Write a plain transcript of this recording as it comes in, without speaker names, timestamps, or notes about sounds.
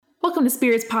welcome to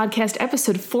Spirits Podcast,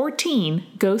 episode 14,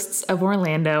 Ghosts of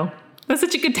Orlando. That's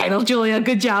such a good title, Julia.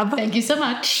 Good job. Thank you so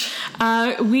much.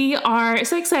 We are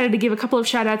so excited to give a couple of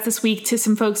shout outs this week to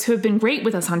some folks who have been great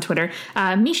with us on Twitter.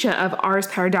 Misha of Ars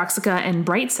Paradoxica and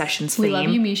Bright Sessions fame. We love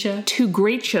you, Misha. 2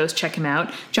 great shows. Check him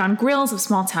out. John Grills of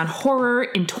Small Town Horror,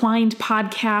 Entwined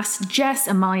Podcasts, Jess,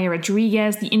 Amalia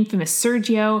Rodriguez, the infamous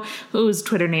Sergio, whose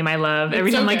Twitter name I love.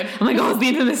 Every time I'm like, oh, it's the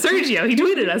infamous Sergio. He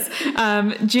tweeted us.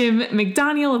 Jim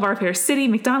McDaniel of Our Fair City.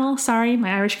 McDonald, sorry,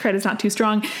 my Irish credit's not too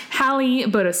strong. Hallie,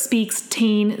 Bodo Speaks,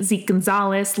 Tane, Zeke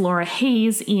Gonzalez, Laura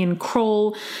Hayes, Ian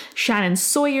Kroll, Shannon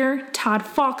Sawyer, Todd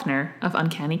Faulkner of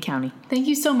Uncanny County. Thank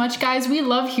you so much, guys. We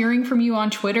love hearing from you on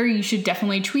Twitter. You should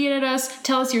definitely tweet at us.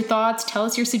 Tell us your thoughts. Tell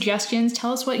us your suggestions.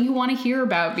 Tell us what you want to hear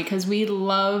about because we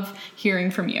love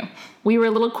hearing from you. We were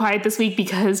a little quiet this week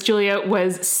because Julia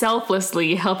was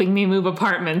selflessly helping me move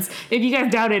apartments. If you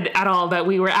guys doubted at all that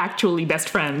we were actually best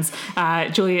friends,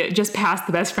 Julia just passed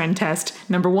the best friend test,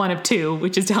 number 1 of 2,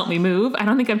 which is to help me move. I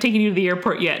don't think I'm taking you to the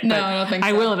airport yet. No, but I don't think so.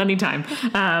 I will at any time.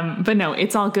 But no,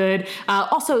 it's all good.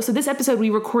 Also, so this episode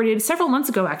we recorded several months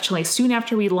ago, actually, soon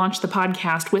after we launched the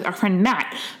podcast with our friend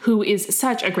Matt, who is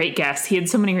such a great guest. He had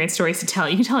so many great stories to tell.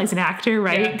 You can tell he's an actor,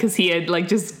 right? Because he had like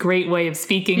just great way of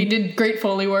speaking. He did great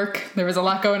Foley work. There was a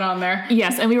lot going on there.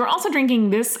 Yes, and we were also drinking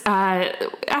this,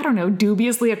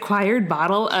 dubiously acquired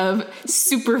bottle of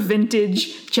super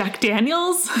vintage Jack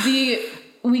Daniels.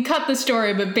 We cut the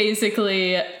story, but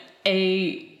basically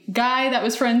a guy that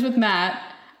was friends with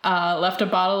Matt left a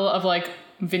bottle of like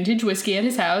vintage whiskey at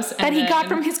his house. That he got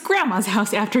from his grandma's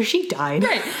house after she died.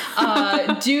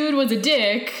 Right. Dude was a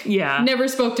dick. Yeah. Never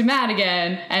spoke to Matt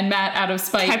again. And Matt, out of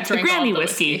spite, kept drank the Grammy all the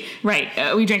whiskey.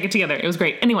 Right. We drank it together. It was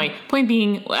great. Anyway, point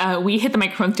being, we hit the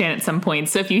microphone stand at some point.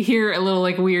 So if you hear a little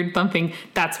like weird thumping,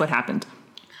 that's what happened.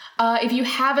 If you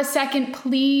have a second,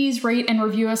 please rate and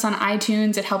review us on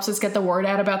iTunes. It helps us get the word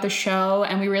out about the show.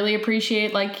 And we really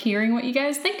appreciate like hearing what you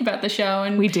guys think about the show.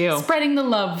 And we do. Spreading the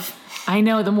love. I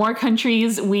know, the more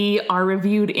countries we are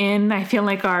reviewed in, I feel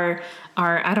like our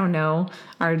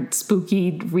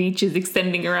spooky reach is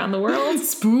extending around the world.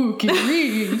 Spooky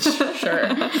reach. Sure.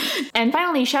 And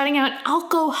finally, shouting out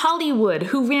Alco Hollywood,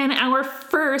 who ran our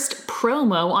first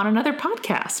promo on another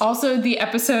podcast. Also, the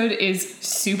episode is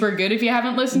super good if you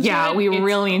haven't listened to it. Yeah, we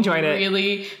really enjoyed it.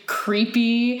 Really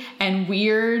creepy and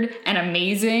weird and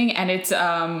amazing. And it's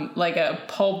like a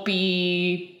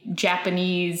pulpy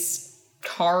Japanese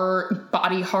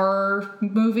body horror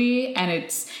movie, and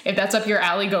if that's up your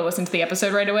alley, go listen to the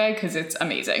episode right away because it's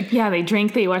amazing. Yeah, they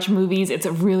drink, they watch movies. It's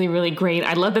really, really great.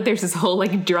 I love that there's this whole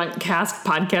like drunk cast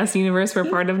podcast universe we're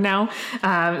part of now.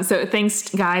 So thanks,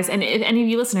 guys. And if any of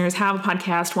you listeners have a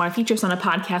podcast, want to feature us on a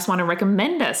podcast, want to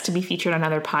recommend us to be featured on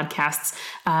other podcasts,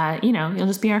 you'll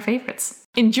just be our favorites.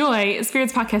 Enjoy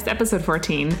Spirits Podcast episode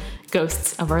 14,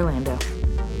 Ghosts of Orlando.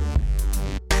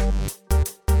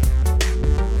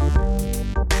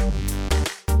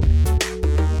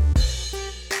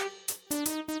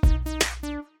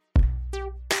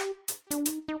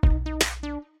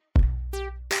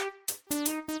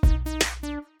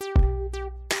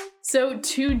 So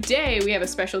today we have a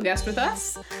special guest with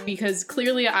us because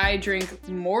clearly I drink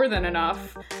more than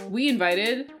enough. We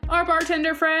invited our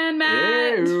bartender friend,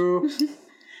 Matt. Ew.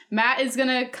 Matt is going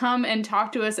to come and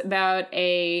talk to us about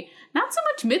a, not so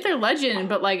much myth or legend,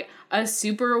 but like a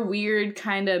super weird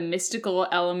kind of mystical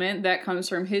element that comes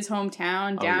from his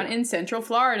hometown down in Central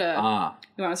Florida.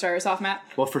 You want to start us off, Matt?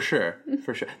 Well, for sure.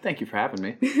 For sure. Thank you for having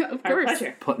me. Of course.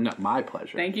 No, my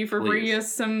pleasure. Thank you for bringing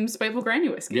us some Spiteful Granny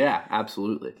whiskey. Yeah,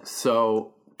 absolutely.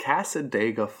 So,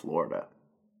 Cassadaga, Florida.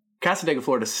 Cassadaga,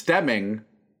 Florida, stemming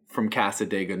from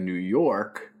Cassadaga, New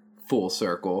York, full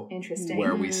circle. Interesting.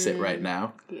 Where we sit right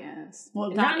now. Yes.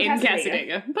 Well, Not not in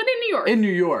Cassadaga, but in New York. In New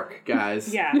York,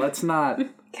 guys. Yeah. Let's not...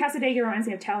 Cassadaga reminds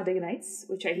me of Talladega Nights,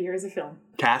 which I hear is a film.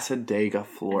 Cassadaga,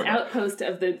 Florida. An outpost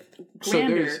of the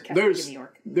grander Cassadaga, New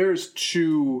York. There's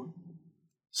 2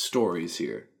 stories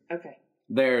here. Okay.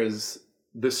 There's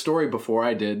the story before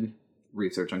I did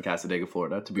research on Cassadaga,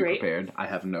 Florida, to be prepared. I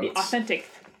have notes. The authentic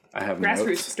I have grassroots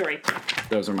notes. story.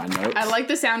 Those are my notes. I like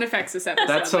the sound effects this episode.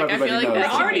 That's so everybody knows. We're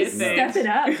already stepping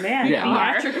up, man. Yeah.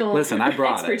 Theatrical Listen, I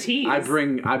brought expertise. it.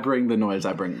 I bring the noise.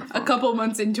 I bring the fun. A couple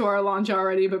months into our launch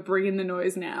already, but bringing the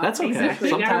noise now. That's okay. Exactly.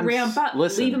 You gotta Sometimes, ramp up.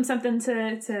 listen, Leave them something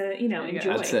to enjoy.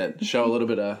 That's it. Show a little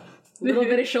bit of... A little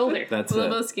bit of shoulder. That's a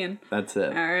little it. bit of skin. That's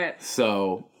it. All right.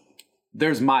 So,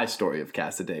 there's my story of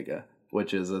Cassadaga,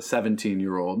 which is a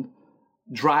 17-year-old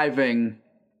driving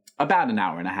about an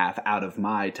hour and a half out of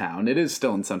my town. It is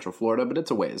still in Central Florida, but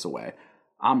it's a ways away.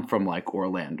 I'm from like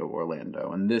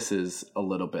Orlando, and this is a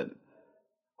little bit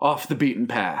off the beaten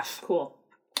path. Cool.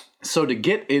 So to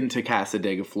get into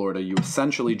Cassadaga, Florida, you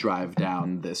essentially drive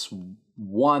down this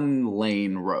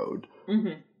one-lane road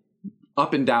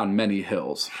up and down many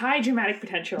hills. High dramatic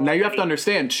potential. Now you have to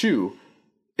understand, too,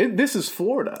 this is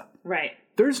Florida. Right.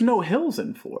 There's no hills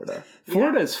in Florida.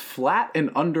 Florida is flat and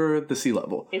under the sea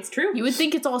level. It's true. You would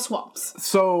think it's all swamps.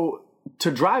 So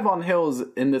to drive on hills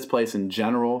in this place in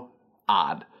general,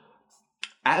 odd.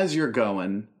 As you're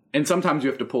going, and sometimes you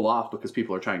have to pull off because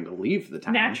people are trying to leave the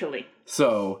town. Naturally.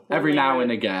 So every now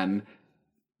and again,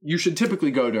 you should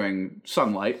typically go during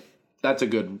sunlight. That's a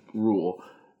good rule.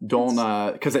 Don't,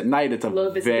 because at night it's a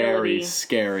very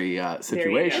scary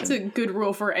situation. That's a good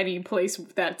rule for any place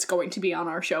that's going to be on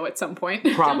our show at some point.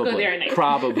 Probably. Don't go there at night.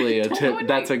 Probably a tip.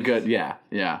 That's a good,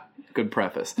 good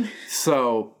preface.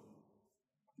 So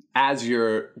as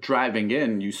you're driving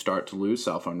in, you start to lose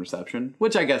cell phone reception,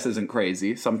 which I guess isn't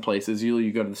crazy. Some places,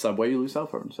 you go to the subway, you lose cell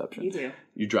phone reception. You do.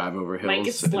 You drive over Might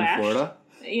get hills in splashed. Florida.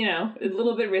 You know, a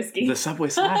little bit risky. The subway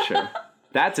slasher.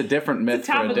 That's a different myth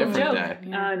for a different day.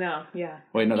 No, yeah.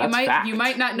 Wait, no, that's fact. You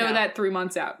might not know that 3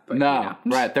 months out. But No, you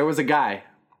know. right. There was a guy.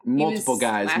 Multiple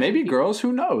guys. slashing Maybe people. girls.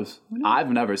 Who knows?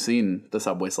 I've never seen the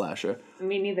subway slasher.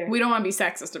 Me neither. We don't want to be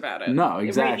sexist about it. No, We're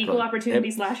exactly. equal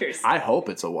opportunity slashers. I hope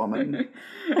it's a woman.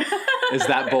 Is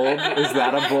that bold? Is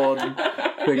that a bold thing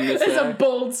to It's a say?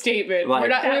 bold statement. Like- we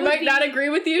That would might be- not agree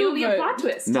with it you, would be a but plot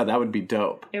twist. No, that would be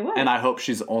dope. It would. And I hope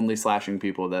she's only slashing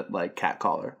people that like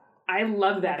catcall her. I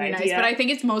love that be idea. nice. But I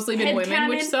think it's mostly been women,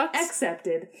 which Headcanon sucks.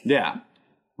 Accepted. Yeah.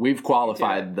 We've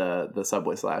qualified the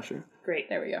subway slasher. Great.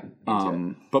 There we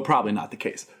go. But probably not the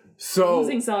case. So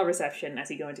Losing cell reception as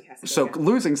you go into Cassadaga. So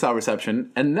losing cell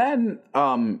reception, and then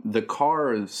the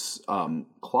car's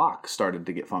clock started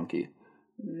to get funky,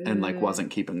 and like wasn't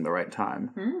keeping the right time.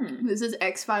 This is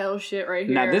X-Files shit right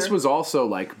here. Now this was also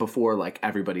like before like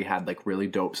everybody had like really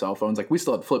dope cell phones. Like we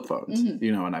still had flip phones,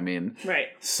 you know what I mean? Right.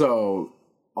 So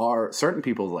certain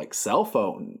people's like cell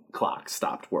phone clocks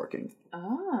stopped working.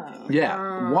 Oh.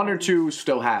 Yeah, one or two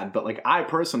still had, but like I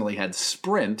personally had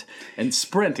Sprint, and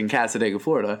Sprint in Cassadaga,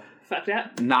 Florida, Fucked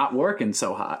up. not working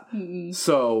so hot.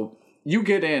 So you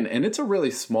get in, and it's a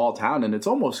really small town, and it's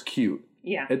almost cute.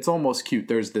 Yeah. It's almost cute.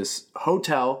 There's this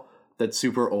hotel that's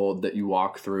super old that you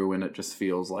walk through, and it just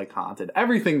feels like haunted.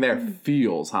 Everything there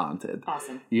feels haunted.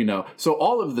 Awesome. You know, so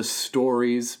all of the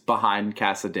stories behind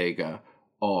Cassadaga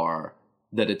are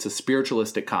that it's a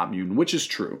spiritualistic commune, which is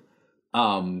true.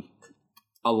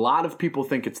 A lot of people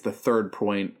think it's the third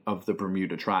point of the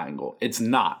Bermuda Triangle. It's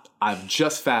not. I've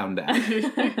just found out.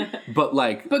 But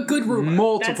good rumor.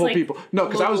 Multiple That's, like, people. No,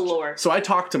 because I was. local lore. So I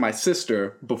talked to my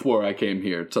sister before I came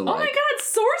here to like. Oh my god,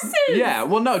 sources! Yeah,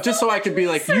 well, no, just so I could be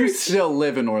like, you still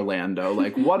live in Orlando.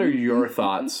 Like, what are your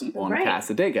thoughts on Right.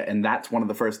 Cassadaga? And that's one of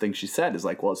the first things she said is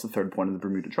like, well, it's the third point of the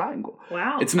Bermuda Triangle.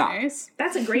 Wow. It's not. Nice.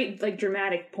 That's a great, like,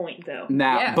 dramatic point, though.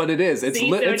 Now, Yeah. but it is. It's See,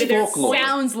 it's so there's folklore.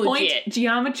 Sounds Point legit.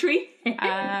 geometry.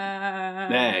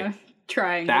 Hey.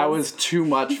 Trying That was too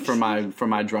much for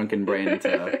my drunken brain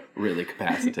to really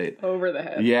capacitate. over the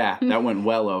head. Yeah, that went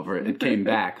well over. It came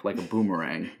back like a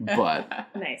boomerang.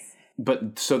 Nice.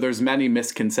 But so there's many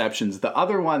misconceptions. The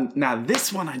other one, now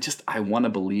this one I want to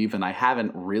believe, and I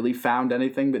haven't really found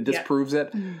anything that disproves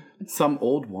it. Some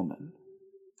old woman,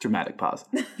 dramatic pause,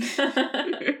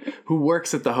 who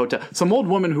works at the hotel. Some old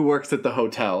woman who works at the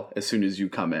hotel as soon as you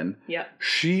come in. Yep.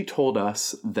 She told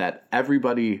us that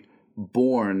everybody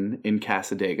born in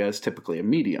Cassadaga is typically a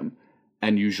medium.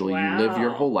 And usually you live your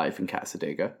Wow. whole life in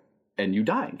Cassadaga and you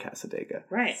die in Cassadaga.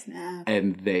 Right.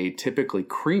 And they typically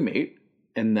cremate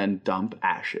and then dump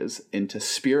ashes into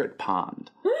Spirit Pond.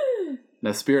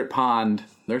 Now, Spirit Pond,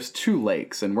 there's 2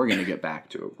 lakes, and we're going to get back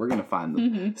to it. We're going to find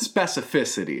the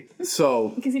specificity. So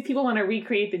Because if people want to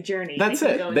recreate the journey, that's they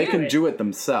can go it. They and can do it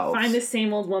themselves. Find the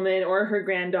same old woman or her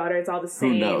granddaughter. It's all the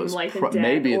same. Who knows? Life and death,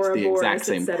 Maybe it's the Ouroboros, exact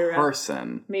same etc..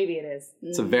 person. Maybe it is.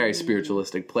 It's a very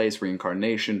spiritualistic place,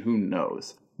 reincarnation, who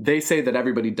knows? They say that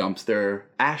everybody dumps their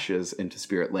ashes into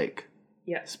Spirit Lake.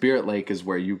 Yep. Spirit Lake is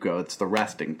where you go. It's the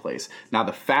resting place. Now,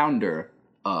 the founder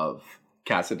of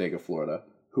Cassadaga, Florida,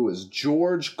 who is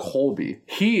George Colby,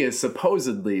 he is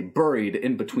supposedly buried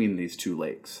in between these 2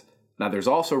 lakes. Now, there's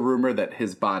also rumor that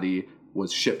his body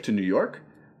was shipped to New York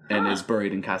and is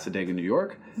buried in Cassadaga, New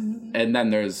York. And then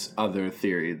there's other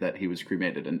theory that he was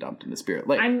cremated and dumped in the Spirit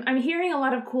Lake. I'm hearing a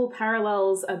lot of cool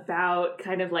parallels about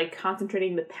kind of like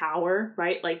concentrating the power,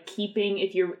 right? Like keeping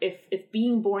if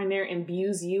being born there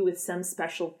imbues you with some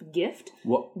special gift,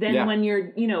 Well, then yeah. when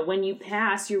when you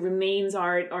pass, your remains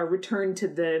are returned to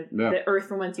the earth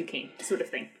from whence you came, sort of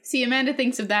thing. See, Amanda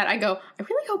thinks of that. I go, I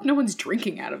really hope no one's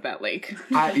drinking out of that lake.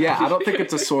 I don't think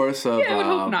it's a source of... I would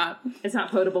hope not. It's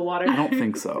not potable water. I don't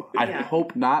think so. I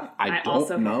hope not. I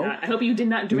also don't hope know. not. I hope you did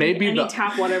not drink any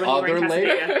tap water when you were in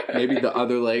Cassadaga. Maybe the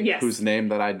other lake, Yes. whose name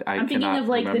that I I'm thinking cannot of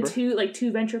like remember. the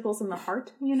two ventricles in the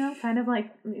heart, kind of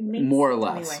like mates. More or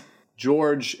less. Anyway.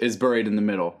 George is buried in the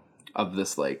middle of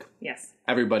this lake. Yes,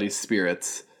 Everybody's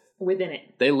spirits, within it.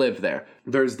 they live there.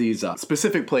 There's these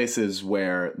specific places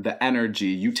where the energy,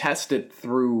 you test it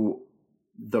through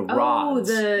the rods.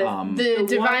 The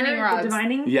divining water, rods. The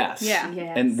divining? Yes. Yeah.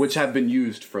 Yes. And which have been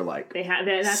used for like They have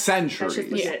that's centuries. That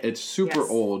shit's legit. It's super Yes.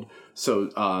 old.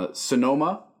 So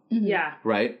Sonoma, Yeah.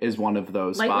 right, is one of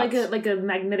those Like spots. like a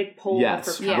magnetic pole.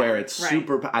 Yes, for power. where it's Right.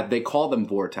 super. They call them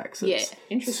vortexes. Yeah.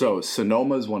 Interesting. So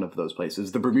Sonoma is one of those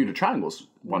places. The Bermuda Triangle's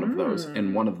one of those,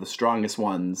 and one of the strongest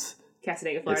ones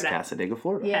Cassadaga, is Florida. Cassadaga,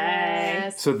 Florida.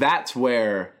 Yes. So that's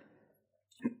where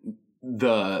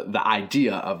the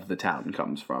idea of the town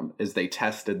comes from. Is they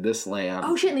tested this land.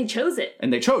 Oh shit! And they chose it.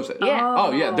 And they chose it. Yeah.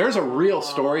 Oh, yeah. There's a real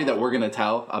story that we're going to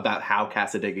tell about how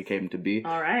Cassadaga came to be.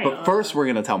 All right. But first, we're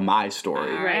going to tell my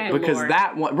story. Right. Because Lore.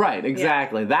 that one, right,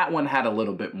 exactly. That one had a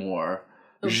little bit more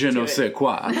je ne sais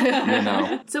quoi,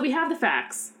 So we have the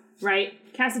facts, right?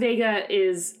 Cassadaga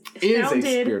is Is founded.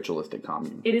 a spiritualistic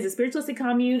commune. It is a spiritualistic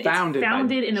commune. Founded it's by-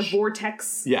 founded in a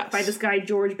vortex. Yes. By this guy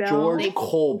George Bell. George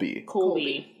Colby.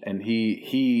 Colby And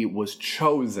he was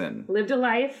chosen, lived a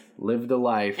life lived a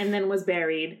life and then was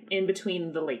buried in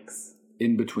between the lakes.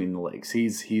 in between the lakes.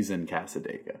 He's in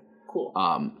Cassadaga. Cool.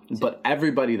 But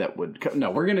everybody that would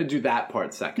no, we're gonna do that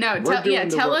part second. No, We're doing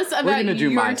the tell work- us we're about gonna do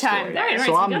your my time story. there. All right,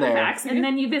 So you I'm got the there. facts, and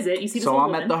then you visit. You see this So old I'm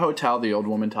woman. at the hotel. The old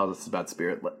woman tells us about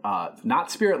not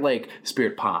Spirit Lake,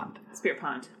 Spirit Pond. Spirit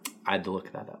Pond. I had to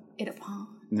look that up. In a pond.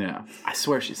 Yeah, I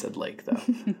swear she said lake though.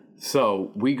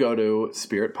 So we go to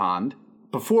Spirit Pond.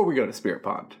 Before we go to Spirit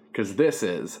Pond,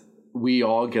 because we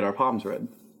all get our palms read.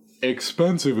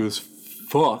 Expensive as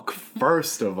fuck.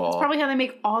 First of all, Probably how they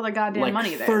make all the goddamn like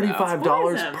money there. though. $35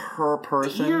 Tourism. per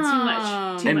person. Too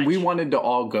much. Too And much. we wanted to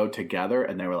all go together,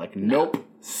 and they were like, "Nope,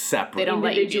 separate." They don't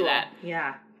let you do Individual. that.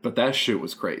 Yeah. But that shit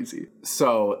was crazy.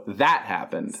 So that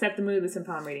happened. Set the mood with some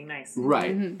palm reading. Nice.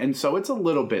 Right. Mm-hmm. And so it's a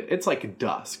little bit, it's like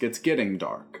dusk. It's getting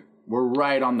dark. We're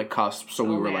right on the cusp. So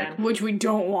we were man. like, Which we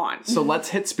don't want. so let's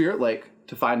hit Spirit Lake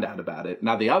to find out about it.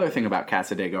 Now, the other thing about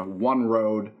Cassadaga, one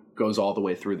road goes all the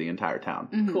way through the entire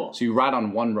town. Cool. So you ride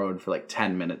on one road for like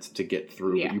 10 minutes to get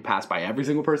through. Yeah. But you pass by every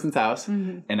single person's house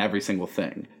and every single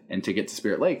thing. And to get to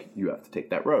Spirit Lake, you have to take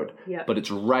that road. Yep. But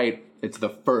it's the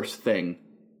first thing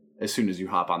as soon as you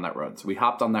hop on that road. So we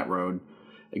hopped on that road,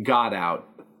 got out.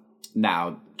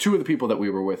 Now, two of the people that we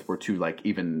were with were too, like,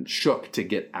 even shook to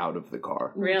get out of the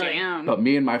car. Really? Damn. But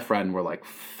me and my friend were like,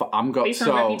 I'm going. Based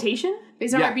on reputation?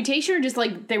 Based on yeah. reputation, or just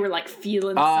like they were like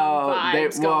feeling some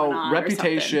vibes going on?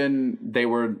 reputation. They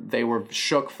were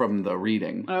shook from the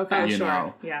reading. Okay. you Sure.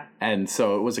 know. Yeah. And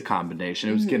so it was a combination.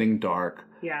 It was getting dark.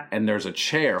 Yeah. And there's a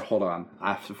chair. Hold on,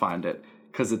 I have to find it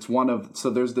because it's one of.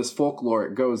 So there's this folklore.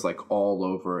 It goes like all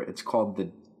over. It's called the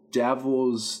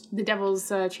Devil's. The Devil's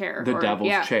Chair. The or- Devil's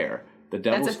yeah. Chair. The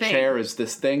Devil's thing. Chair is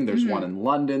this thing. There's one in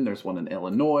London. There's one in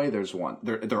Illinois. There's one.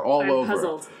 They're all I'm over.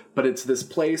 puzzled. But it's this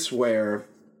place where,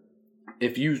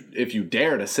 if you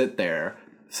dare to sit there,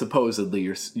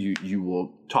 supposedly you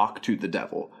will talk to the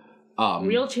devil.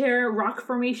 Wheelchair, rock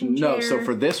formation chair. No, so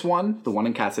for this one, the one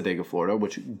in Cassadaga, Florida,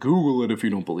 which Google it if you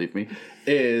don't believe me,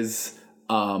 is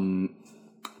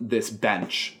this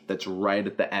bench that's right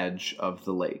at the edge of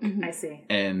the lake. I see.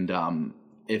 And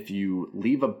if you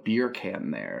leave a beer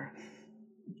can there,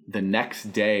 the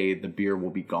next day the beer will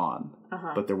be gone,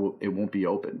 but it won't be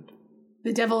opened.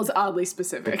 The Devil is oddly The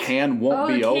specific. can won't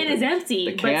be the opened. can is empty.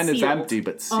 The but can is sealed. empty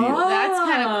but sealed. Oh, That's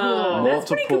kind of cool. That's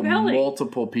pretty compelling.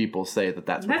 Multiple people say that's what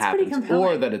That's pretty happens, compelling.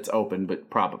 or that it's open, but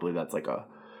probably that's like a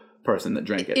person that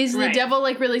drank it. Is the Right. Devil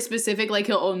like really specific? Like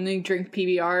he'll only drink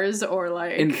PBRs, or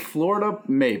like In Florida,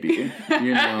 maybe.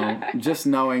 Just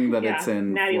knowing that Yeah, it's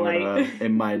in Natty Florida, Light.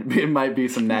 it might be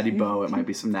some Natty Boh, it might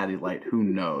be some Natty Light. Who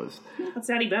knows? What's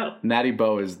Natty Bow? Natty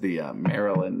Boh is the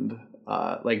Maryland,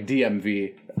 like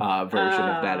DMV version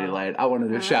of Natty Light. I wanted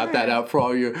to shout that out for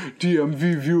all your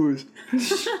DMV viewers,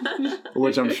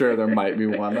 which I'm sure there might be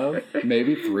one of,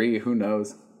 maybe 3. Who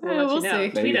knows? We'll let you know.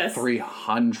 see. Tweet Maybe us.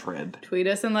 300. tweet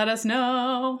us and let us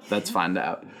know. Let's find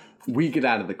out. We get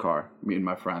out of the car, me and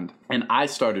my friend, and I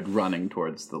started running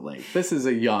towards the lake. This is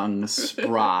a young,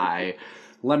 spry,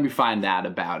 let me find out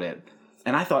about it.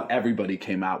 And I thought everybody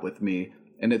came out with me.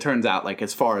 And it turns out, like,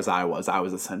 as far as I was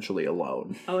essentially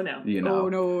alone. Oh no. Oh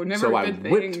no, never So a I good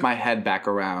whipped thing. my head back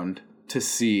around to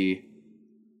see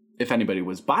if anybody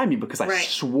was by me because I Right.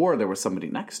 swore there was somebody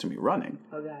next to me running.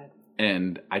 Oh god.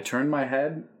 And I turned my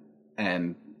head,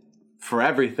 and for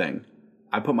everything,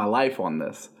 I put my life on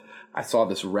this. I saw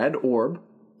this red orb,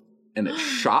 and it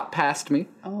shot past me.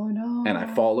 Oh no. And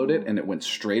I followed it, and it went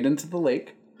straight into the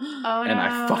lake. Oh And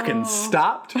I fucking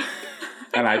stopped,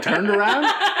 and I turned around,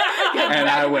 and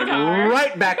I went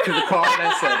right back to the car, and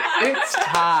I said, it's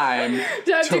time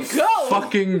to go.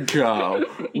 fucking go.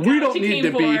 We don't what you need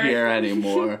to came be for. here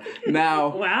anymore.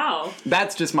 Now, Wow.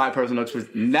 that's just my personal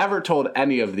experience. Never told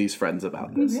any of these friends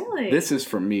about this. Really? This is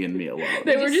for me and me alone.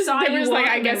 They were just saw you like, walk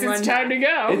I and guess then it's run time to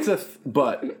back. go. It's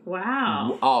but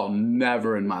Wow. I'll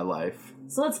never in my life.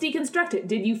 So let's deconstruct it.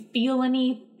 Did you feel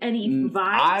any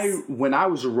vibes? When I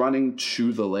was running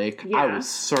to the lake, I Yeah. was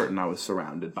certain I was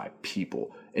surrounded by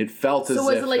people. It felt as So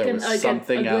was if it like there was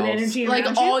something a good else. energy like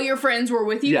around all you? your friends were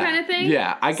with you kind of thing?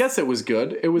 Yeah, I guess it was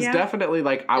good. It was Yeah. definitely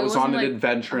like I was on wasn't an like-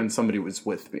 adventure and somebody was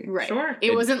with me. Right. Sure.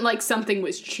 It wasn't like something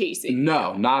was chasing.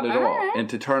 No, not at all. Alright. And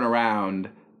to turn around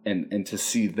and to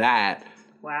see that,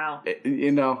 Wow.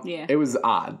 Yeah. it was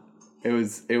odd. It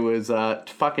was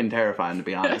fucking terrifying, to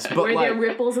be honest. But Were like, there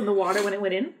ripples in the water when it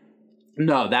went in?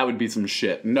 no, that would be some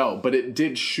shit. No, but it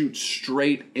did shoot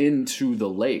straight into the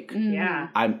lake. Yeah.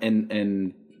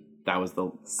 And that was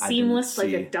the Seamless I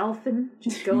like didn't a dolphin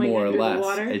just going see more or under less. the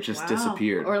water. It just Wow.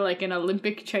 disappeared. Or like an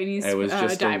Olympic Chinese It was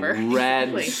just diver. a red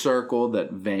Really? circle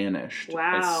that vanished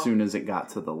Wow. as soon as it got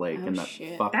to the lake, and that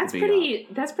shit. fucked That's me pretty.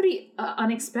 up. That's pretty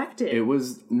unexpected. It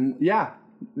was, yeah,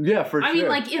 for sure. I mean,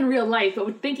 like in real life,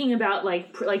 but thinking about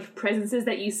like presences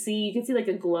that you see, you can see like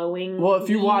a glowing. well, if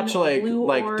you green watch or blue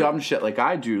like orb. dumb shit like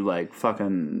I do, like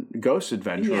fucking Ghost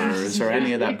Adventurers or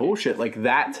any of that bullshit, like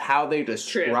that's how they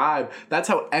describe. That's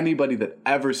how anybody that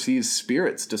ever sees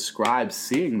spirits describes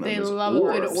seeing them. They as love a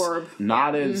good orbs. orb.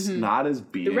 Not as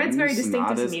beings. red's very not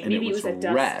distinctive to as, me. and Maybe it it was was at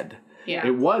dusk. red. Yeah.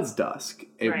 It was dusk.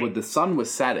 Right. The sun was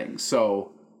setting,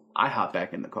 so I hop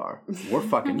back in the car. We're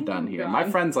fucking done here. My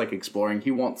friend's like exploring.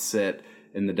 He won't sit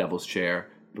in the devil's chair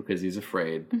because he's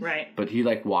afraid. Right. But he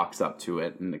like walks up to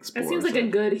it and explores. That seems like it. a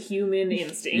good human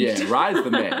instinct. Yeah, Rye's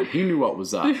the man. He knew what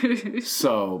was up.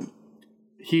 So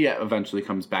he eventually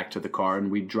comes back to the car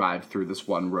and we drive through this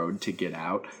one road to get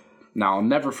out. Now, I'll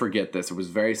never forget this. It was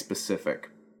very specific.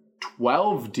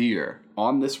 12 deer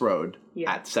on this road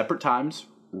at separate times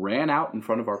ran out in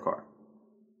front of our car.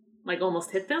 Like almost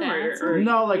hit them, That's or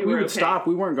No, like you we were would okay? stop.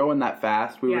 We weren't going that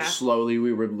fast. We were Yeah. slowly.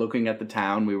 We were looking at the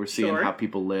town. We were seeing Sure. how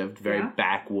people lived. Very Yeah.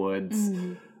 backwoods,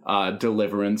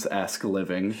 Deliverance-esque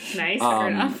living. Nice.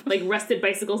 enough. Like rusted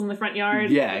bicycles in the front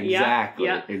yard. Yeah, exactly.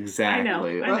 Yeah.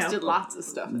 Exactly. I know. Rusted lots of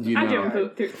stuff. You I've know, driven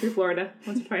through Florida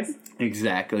once or twice.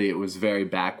 exactly. It was very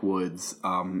backwoods.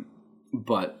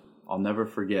 But I'll never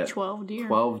forget 12 deer.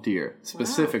 12 deer.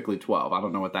 Specifically 12. I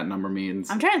don't know what that number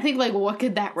means. I'm trying to think, like, what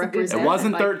could that represent? It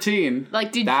wasn't like, 13.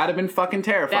 Like, did That'd have been fucking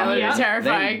terrifying. That would've been Thank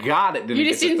terrifying. God it didn't. you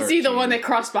just get to didn't see the 13. one that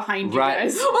crossed behind you Right.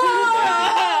 guys?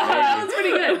 That was pretty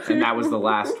good. And that was the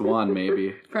last one,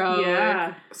 maybe. Probably.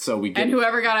 Yeah. So we get. And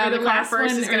whoever got out Or of the car last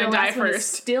first one- is or going the to die last one is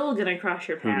first. Still gonna cross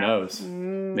your path. Who knows?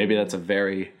 Maybe that's a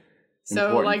very So,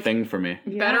 important like, thing for me.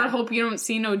 better hope you don't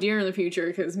see no deer in the future,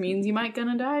 because means you might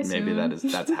gonna die soon. Maybe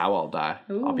that's how I'll die.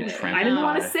 I'll be trampled I didn't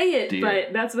want by to say it, deer.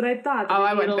 but that's what I thought. Oh, I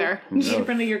Maybe went it'll there. Be in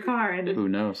front of your car and Who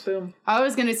knows? boom. I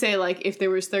was gonna say, like, if there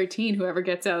was 13, whoever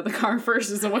gets out of the car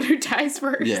first is the one who dies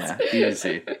first. Yeah,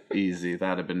 easy.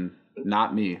 That'd have been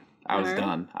not me. I was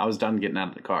done. I was done getting out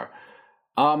of the car.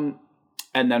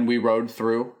 And then we rode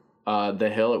through the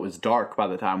hill. It was dark by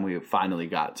the time we finally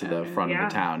got to the front Yeah. of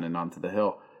the town and onto the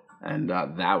hill, and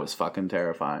that was fucking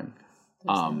terrifying.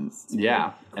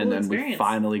 Yeah, and then we experience.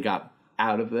 finally got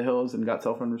out of the hills and got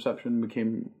cell phone reception and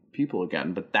became people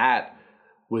again. But that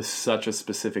was such a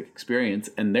specific experience,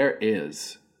 and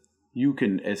you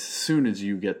can, as soon as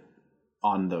you get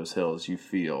on those hills, you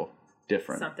feel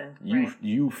different. Something, You right.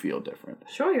 you feel different.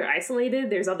 Sure, you're isolated.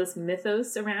 There's all this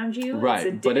mythos around you.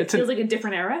 Right, but it feels like a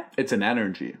different era. It's an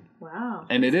energy. Wow.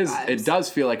 And it Vibes. does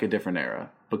feel like a different era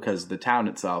because the town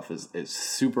itself is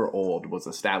super old, was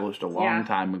established a long Yeah.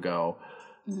 time ago.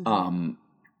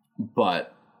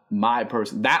 But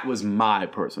that was my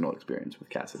personal experience with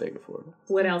Casadega, Florida.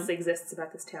 What else exists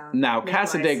about this town? Now,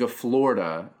 myth-wise? Casadega,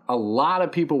 Florida, a lot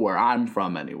of people where I'm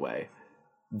from anyway,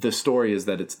 the story is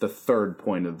that it's the third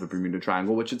point of the Bermuda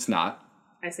Triangle, which it's not.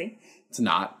 I see. It's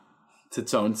not. It's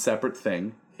its own separate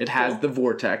thing. It has the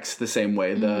vortex the same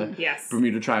way the Yes.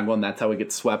 Bermuda Triangle, and that's how it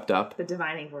gets swept up. The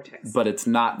divining vortex. But it's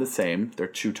not the same. They're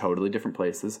two totally different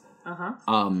places. Uh-huh.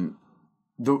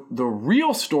 The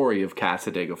real story of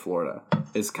Casadega, Florida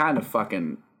is kind of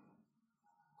fucking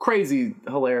crazy,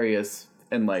 hilarious,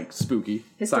 and like spooky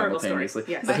Historical story, simultaneously.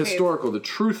 yes. The My historical, the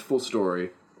truthful story.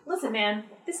 Listen, man,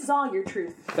 this is all your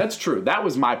truth. That's true. That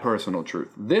was my personal truth.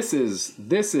 This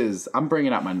is I'm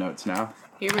bringing out my notes now.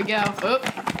 Here we go. Oh,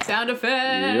 sound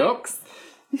effects.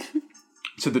 Yep.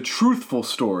 So the truthful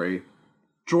story,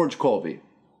 George Colby,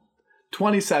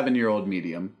 27-year-old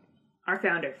medium, Our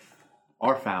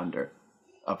founder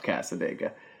of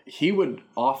Cassadaga. He would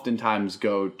oftentimes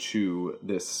go to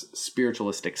this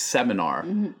spiritualistic seminar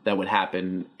that would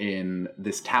happen in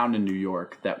this town in New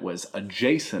York that was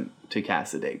adjacent to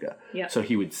Cassadaga. Yep. So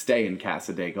he would stay in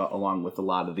Cassadaga along with a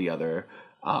lot of the other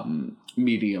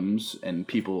mediums and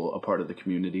people a part of the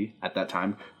community at that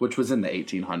time, which was in the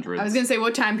 1800s. I was going to say,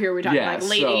 what time period are we talking about?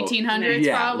 Late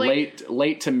 1800s, probably?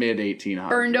 Late to mid 1800s.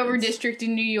 Burned over district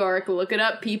in New York. Look it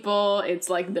up, people. It's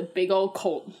like the big old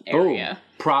cult area. Boom.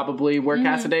 Probably where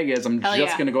Cassadaga is. I'm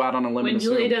just going to go out on a limb when and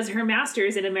Julia assume. does her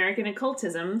master's in American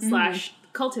occultism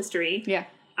 / cult history. Yeah.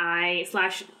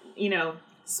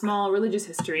 Small religious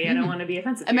history. I don't want to be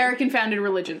offensive. American founded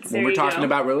religions. When we're talking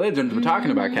about religions, we're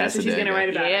talking about Cassadaga. That's what she's going to write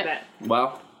about it.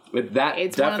 Well, with that,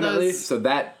 it's definitely. So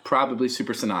that probably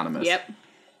super synonymous. Yep.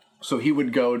 So he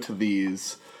would go to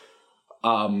these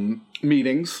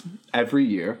meetings every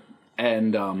year.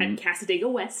 And At Cassadaga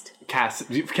West.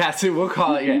 We'll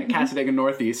call it, Cassadaga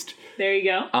Northeast. There you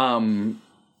go.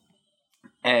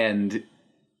 And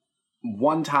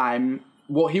one time,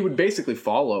 well, he would basically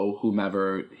follow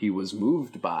whomever he was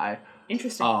moved by.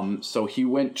 Interesting. So he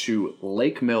went to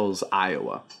Lake Mills,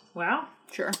 Iowa. Wow.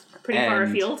 Sure. Pretty far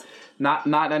afield.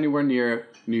 Not anywhere near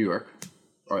New York,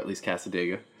 or at least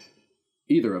Cassadaga.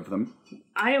 Either of them.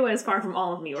 Iowa is far from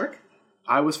all of New York.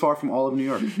 I was far from all of New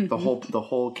York. The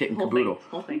whole kit and caboodle.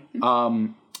 Whole thing.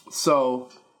 So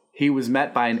he was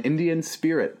met by an Indian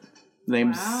spirit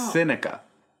named Seneca.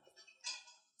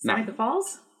 Seneca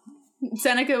Falls?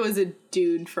 Seneca was a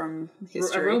dude from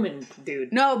history. A Roman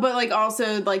dude. No, but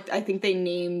also I think they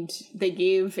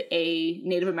gave a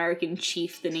Native American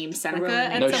chief the name Seneca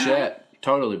at No some shit. point.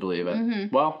 Totally believe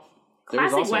it. Well,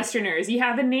 Classic Westerners. You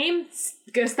have a name?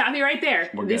 Gonna stop me right there.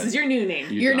 This is your new name.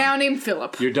 You're now named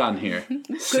Philip. You're done here.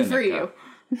 Good for you.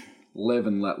 Live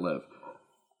and let live.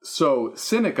 So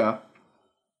Seneca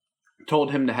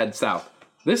told him to head south.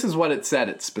 This is what it said.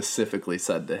 It specifically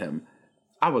said to him.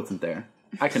 I wasn't there.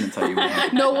 I couldn't tell you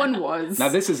what. No one was. Now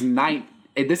this is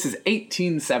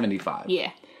 1875.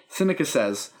 Yeah. Seneca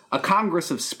says, a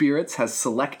Congress of Spirits has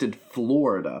selected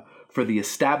Florida for the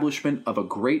establishment of a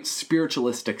great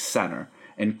spiritualistic center,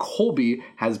 and Colby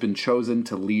has been chosen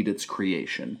to lead its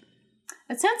creation.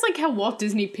 That sounds like how Walt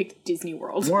Disney picked Disney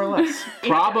World. More or less.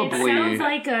 Probably. It sounds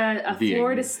like a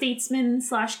Florida statesman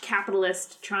 /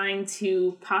 capitalist trying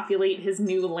to populate his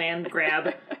new land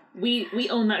grab. We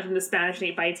own that from the Spanish by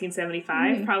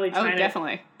 1875. Probably trying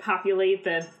to populate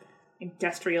the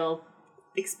industrial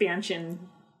expansion.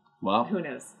 Well, who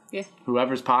knows? Yeah.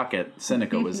 Whoever's pocket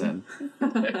Seneca was in.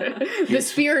 The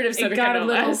spirit of Seneca got a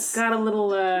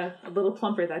little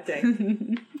plumper that day.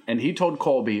 And he told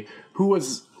Colby, who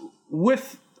was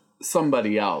with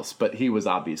somebody else, but he was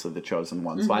obviously the chosen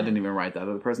one. So I didn't even write that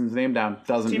other person's name down.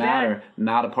 Doesn't matter.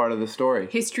 Not a part of the story.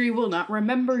 History will not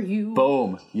remember you.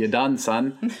 Boom. You done,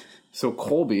 son. So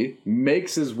Colby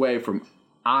makes his way from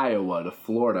Iowa to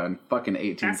Florida in fucking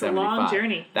 1875. That's a long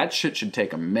journey. That shit should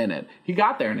take a minute. He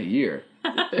got there in a year.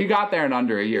 He got there in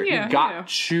under a year. Yeah, he got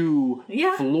to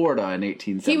Florida in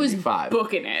 1875. He was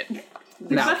booking it.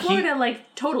 But Florida,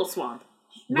 total swamp.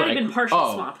 Not even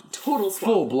partial swamp. Total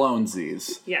swamp. Full-blown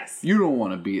Z's. Yes. You don't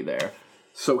want to be there.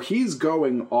 So he's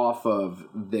going off of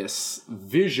this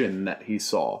vision that he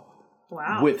saw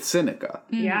with Seneca.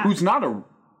 Yeah. Who's not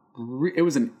it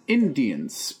was an Indian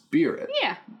spirit.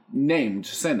 Yeah. Named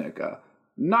Seneca.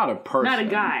 Not a person. Not a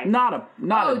guy. Not a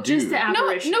dude. Just an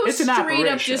apparition. No, it's an straight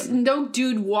up, apparition. no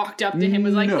dude walked up to him and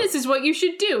was like, "This is what you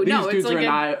should do." These dudes are in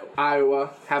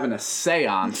Iowa having a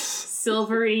seance.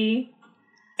 Silvery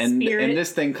and spirit.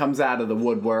 this thing comes out of the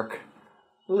woodwork.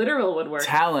 Literal woodwork.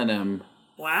 Telling him,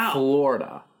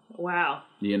 Florida. Wow.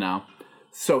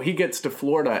 So he gets to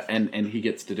Florida and he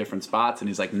gets to different spots and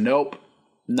he's like, nope.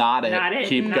 Not it.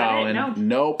 Keep going.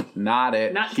 Nope, not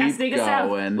it. Not Keep Cassadaga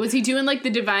going. South. Was he doing the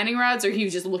divining rods, or he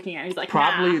was just looking at it? He's like,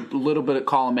 probably a little bit of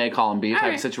column A, column B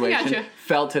type situation. Gotcha.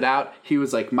 Felt it out. He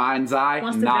was like, mind's eye,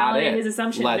 Wants to not validate it. his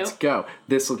assumption. Let's go.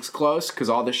 This looks close because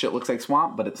all this shit looks like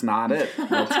swamp, but it's not it.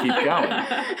 Let's keep going.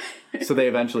 So they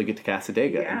eventually get to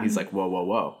Cassadaga, and he's like, whoa, whoa,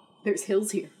 whoa. There's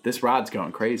hills here. This rod's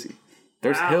going crazy.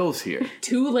 There's hills here.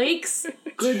 2 lakes.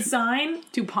 Good sign.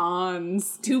 2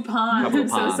 ponds. 2 ponds. Couple I'm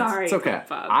ponds. so sorry. It's okay.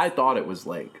 I thought it was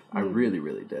lake. I really,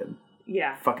 really did.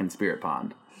 Yeah. Fucking spirit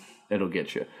pond. It'll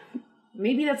get you.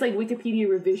 Maybe that's Wikipedia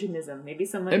revisionism. Maybe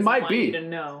someone It might want be. you to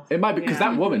know. It might be because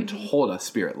that woman told us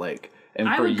Spirit Lake. And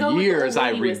I for would go with years, Old I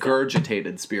Lady Wisdom.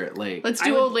 regurgitated Spirit Lake. Let's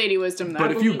do Old Lady Wisdom, though.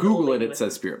 But if you believe Google Old it, Lady it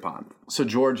says Spirit Pond. So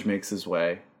George makes his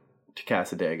way to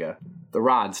Cassadaga. The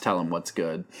rods tell him what's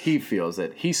good. He feels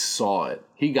it. He saw it.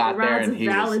 He got there Rods and he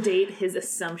was... validate his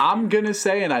assumption. I'm going to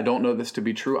say, and I don't know this to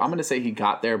be true, I'm going to say he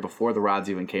got there before the rods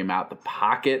even came out. The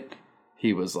pocket,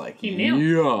 he was like, He knew.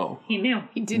 yo. He knew.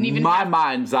 He didn't even My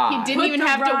mind's eye. He didn't Put even the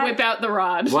have to rod- whip out the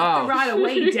rod. Wow. Right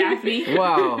away, Daphne.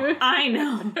 Wow. I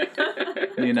know.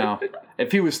 You know,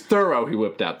 if he was thorough, he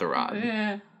whipped out the rod.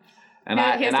 Yeah. And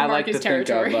Yeah, he has to I mark like to his think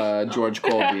territory. of George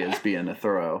Colby as being a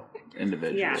thorough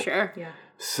individual. Yeah. Sure. Yeah.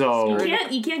 So,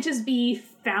 You can't just be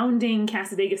founding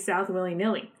Cassadaga South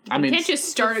willy-nilly. I mean, You can't just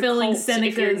start a fulfilling cult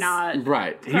if you're Seneca's- not.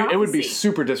 right. It would be prophecy.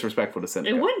 super disrespectful to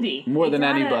Seneca. It would be. More You than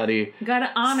gotta- anybody,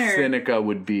 Gotta honor Seneca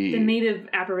would the be native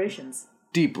apparitions.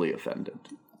 deeply offended.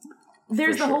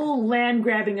 There's the sure. whole land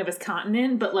grabbing of his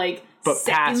continent, but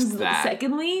past that,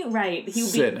 secondly, right, he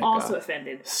would be Seneca. also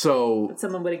offended. So,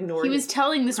 Someone would ignore He was his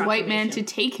telling this white man proclamation.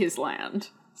 to take his land.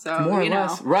 So, more or you know.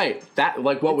 less. Right. That,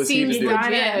 like, what was he to seems do?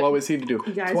 legit. What was he to do?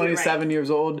 guys are 27 right.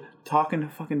 years old, talking to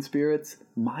fucking spirits.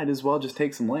 Might as well just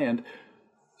take some land.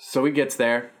 So he gets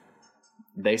there.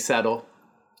 They settle.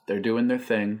 They're doing their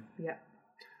thing. Yeah,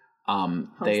 They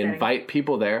Homesteading. invite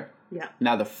people there. yeah.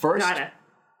 Now, the first, Gotta.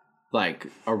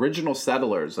 original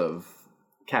settlers of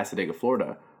Cassadaga,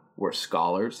 Florida were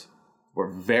scholars, were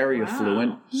very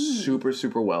affluent, super,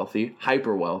 super wealthy,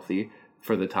 hyper wealthy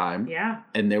for the time. Yeah.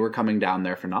 And they were coming down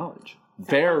there for knowledge.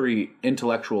 Very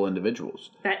intellectual individuals.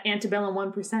 That antebellum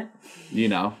 1%. You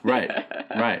know, right,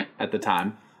 right, at the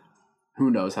time. Who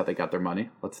knows how they got their money?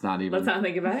 Let's not Let's not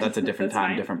think about it. That's a different That's time,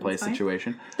 fine. different place That's fine.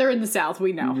 situation. They're in the South,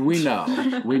 we know. We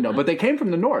know. But they came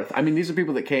from the north. I mean, these are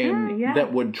people that came, Yeah.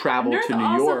 that would travel North to New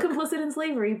also York. complicit in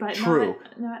slavery, but True.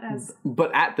 not as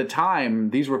But at the time,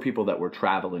 these were people that were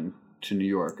traveling to New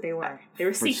York. they were. They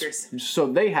were seekers. So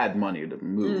they had money to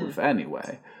move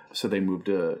anyway. So they moved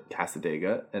to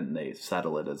Cassadaga and they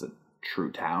settle it as a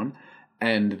true town.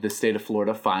 And the state of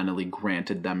Florida finally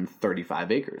granted them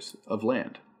 35 acres of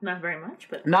land. Not very much,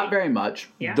 but Not very much.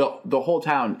 Yeah. The whole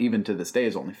town, even to this day,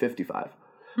 is only 55.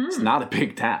 It's not a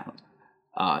big town.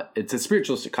 It's a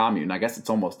spiritualistic commune. I guess it's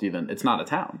almost even, it's not a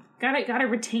town. Gotta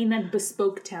retain that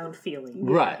bespoke town feeling.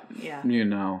 Right. Yeah. You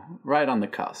know, right on the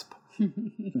cusp.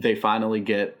 They finally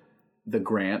get the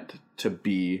grant to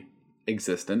be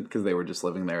existent because they were just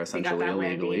living there essentially that land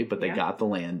illegally, deed, but they yeah. got the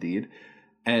land deed.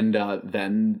 And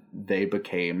then they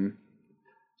became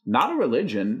not a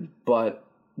religion, but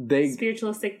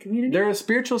Spiritualistic community. they're a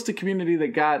spiritualistic community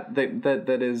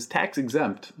that is tax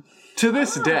exempt to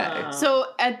this day. So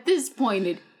at this point,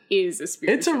 it is a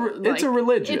spiritual. It's a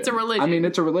religion. It's a religion. I mean,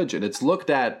 it's a religion. It's looked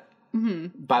at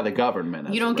by the government.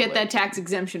 As you don't a get that religion. tax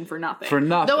exemption for nothing. For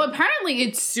nothing. Though apparently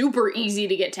it's super easy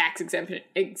to get tax exemption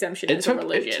as a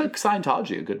religion. It took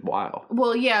Scientology a good while.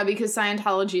 Well, yeah, because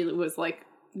Scientology was like,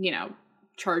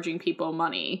 charging people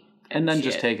money. And then shit.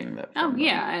 just taking that. Oh, from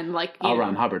yeah, and like, L.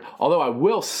 Ron Hubbard. Although I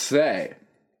will say,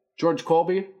 George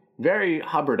Colby, very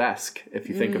Hubbard-esque, if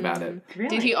you think about it. Really?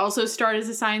 Did he also start as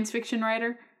a science fiction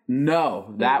writer?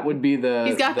 No, that would be the...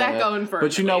 He's got that going for him,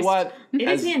 But you at know least. what? It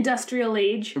is the industrial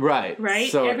age, Right.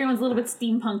 right? So, Everyone's a little bit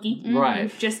steampunky.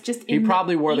 Right. Just he in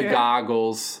probably wore the yeah.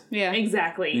 goggles. Yeah.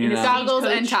 Exactly. You In his know. Goggles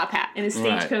stagecoach. and top hat. In his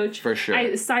Right, stagecoach. for sure.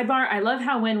 Sidebar, I love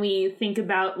how when we think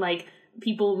about like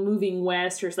people moving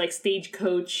west or it's like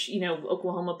stagecoach,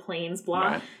 Oklahoma Plains, blah,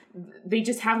 Right. they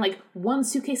just have like one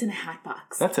suitcase and a hat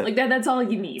box. That's it. Like that's all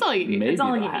you need. That's all you need. Maybe That's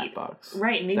all the you hat need. box.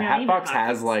 Right. Maybe The not hat even box a hot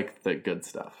has box. like the good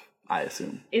stuff, I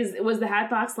assume. Was the hat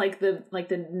box like the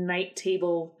night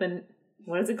table,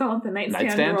 what is it called? The nightstand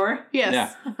Nightstand? drawer?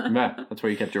 Yes. Yeah. That's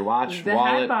where you kept your watch, The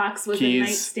wallet, hat box was keys, a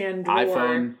nightstand drawer.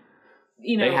 iPhone.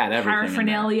 They had everything in there.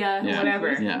 paraphernalia, Yeah.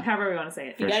 whatever. Yeah. However we want to say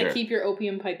it. For You gotta sure. keep your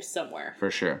opium pipe somewhere.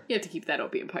 For sure. You have to keep that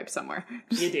opium pipe somewhere.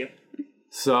 You do.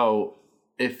 So,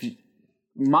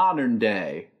 modern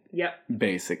day, Yep.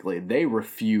 basically, they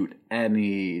refute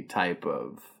any type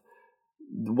of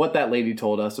what that lady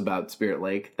told us about Spirit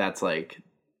Lake. That's like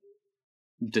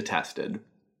detested.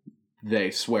 They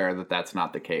swear that that's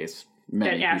not the case.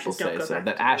 Many That people ashes don't say go so. back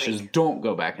That into the ashes lake. don't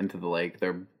go back into the lake.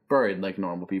 They're buried like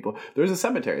normal people. There's a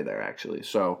cemetery there actually.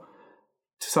 So,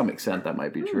 to some extent, that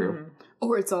might be true.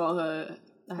 Or it's all a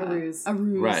ruse. A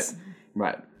ruse. Right.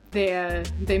 Right.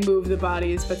 They move the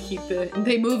bodies but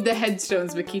they move the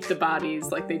headstones but keep the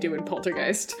bodies like they do in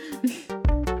Poltergeist.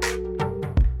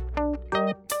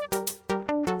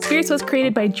 Spirits was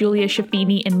created by Julia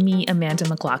Schaffini and me, Amanda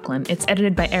McLaughlin. It's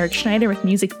edited by Eric Schneider with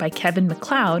music by Kevin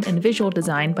MacLeod and visual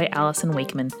design by Allison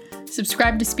Wakeman.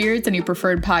 Subscribe to Spirits on your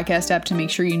preferred podcast app to make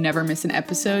sure you never miss an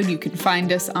episode. You can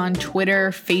find us on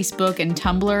Twitter, Facebook, and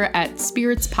Tumblr at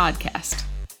Spirits Podcast.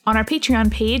 On our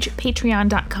Patreon page,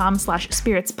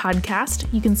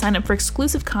 patreon.com/spiritspodcast, you can sign up for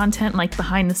exclusive content like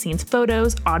behind-the-scenes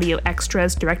photos, audio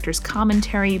extras, director's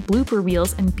commentary, blooper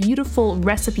reels, and beautiful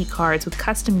recipe cards with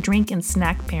custom drink and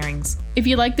snack pairings. If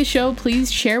you like the show,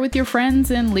 please share with your friends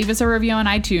and leave us a review on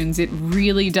iTunes. It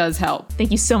really does help.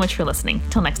 Thank you so much for listening.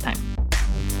 Till next time.